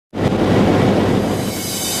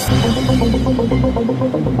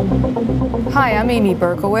Hi, I'm Amy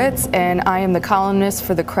Berkowitz, and I am the columnist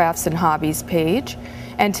for the Crafts and Hobbies page.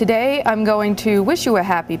 And today I'm going to wish you a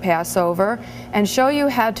happy Passover and show you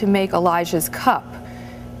how to make Elijah's cup.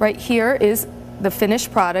 Right here is the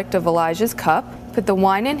finished product of Elijah's cup. Put the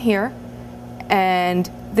wine in here,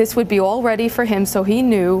 and this would be all ready for him so he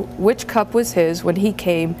knew which cup was his when he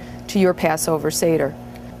came to your Passover Seder.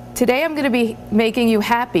 Today I'm going to be making you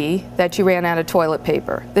happy that you ran out of toilet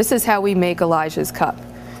paper. This is how we make Elijah's cup.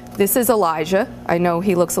 This is Elijah. I know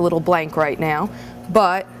he looks a little blank right now,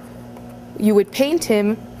 but you would paint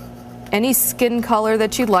him any skin color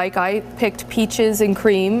that you'd like. I picked peaches and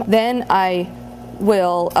cream. Then I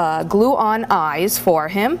will glue on eyes for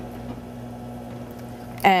him,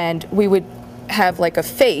 and we would have like a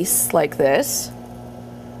face like this.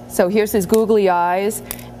 So here's his googly eyes,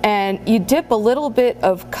 and you dip a little bit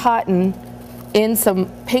of cotton in some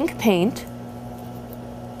pink paint.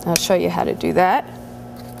 I'll show you how to do that,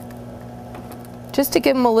 just to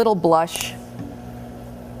give him a little blush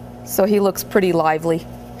so he looks pretty lively.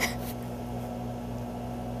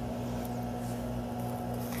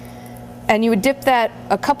 And you would dip that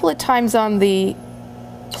a couple of times on the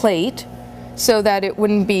plate so that it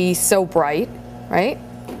wouldn't be so bright, right?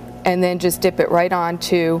 And then just dip it right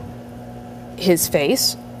onto his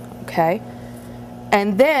face, okay?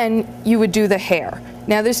 And then you would do the hair.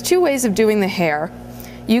 Now there's two ways of doing the hair.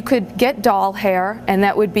 You could get doll hair, and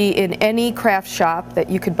that would be in any craft shop that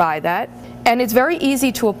you could buy that. And it's very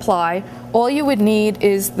easy to apply. All you would need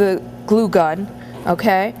is the glue gun,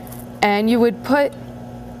 okay? And you would put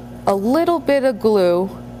a little bit of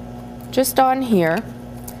glue just on here.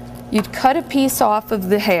 You'd cut a piece off of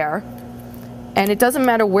the hair, and it doesn't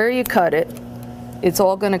matter where you cut it, it's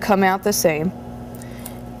all going to come out the same.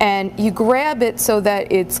 And you grab it so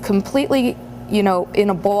that it's completely, you know, in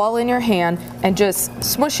a ball in your hand, and just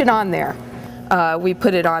smush it on there. We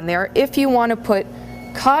put it on there. If you want to put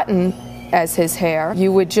cotton as his hair,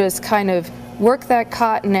 you would just kind of work that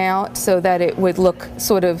cotton out so that it would look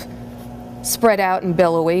sort of spread out and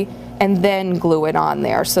billowy, and then glue it on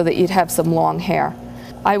there so that you'd have some long hair.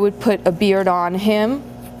 I would put a beard on him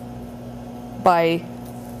by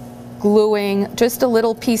gluing just a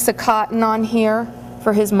little piece of cotton on here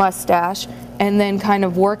for his mustache, and then kind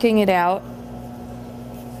of working it out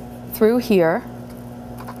through here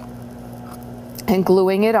and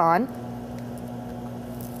gluing it on.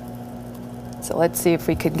 So let's see if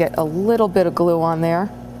we could get a little bit of glue on there.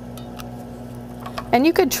 And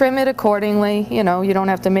you could trim it accordingly. You know, you don't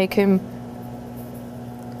have to make him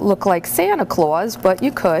look like Santa Claus, but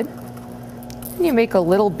you could. And you make a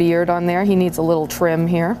little beard on there. He needs a little trim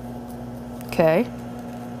here. Okay.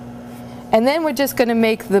 And then we're just going to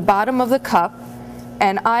make the bottom of the cup.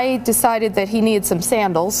 And I decided that he needed some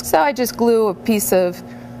sandals, so I just glue a piece of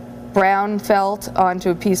brown felt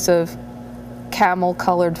onto a piece of camel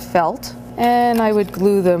colored felt. And I would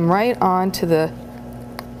glue them right onto the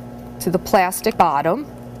plastic bottom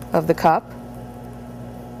of the cup.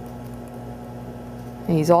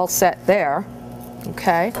 And he's all set there,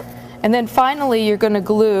 okay? And then finally you're going to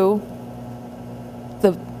glue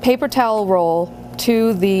the paper towel roll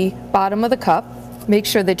to the bottom of the cup. Make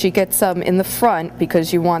sure that you get some in the front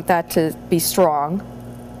because you want that to be strong.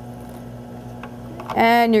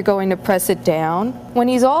 And you're going to press it down. When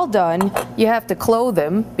he's all done, you have to clothe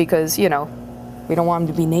him because, you know, we don't want him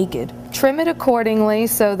to be naked. Trim it accordingly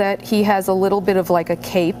so that he has a little bit of like a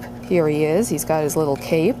cape. Here he is, he's got his little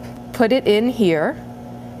cape. Put it in here.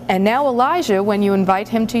 And now Elijah, when you invite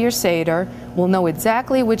him to your Seder, will know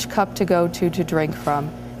exactly which cup to go to drink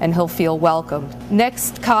from, and he'll feel welcome.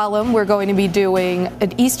 Next column, we're going to be doing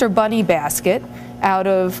an Easter bunny basket out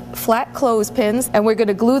of flat clothespins, and we're going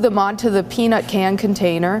to glue them onto the peanut can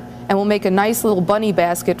container, and we'll make a nice little bunny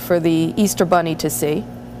basket for the Easter bunny to see.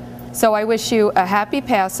 So I wish you a happy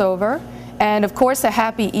Passover, and of course a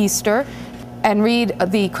happy Easter, and read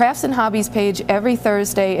the Crafts and Hobbies page every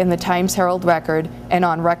Thursday in the Times-Herald Record and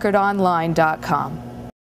on recordonline.com.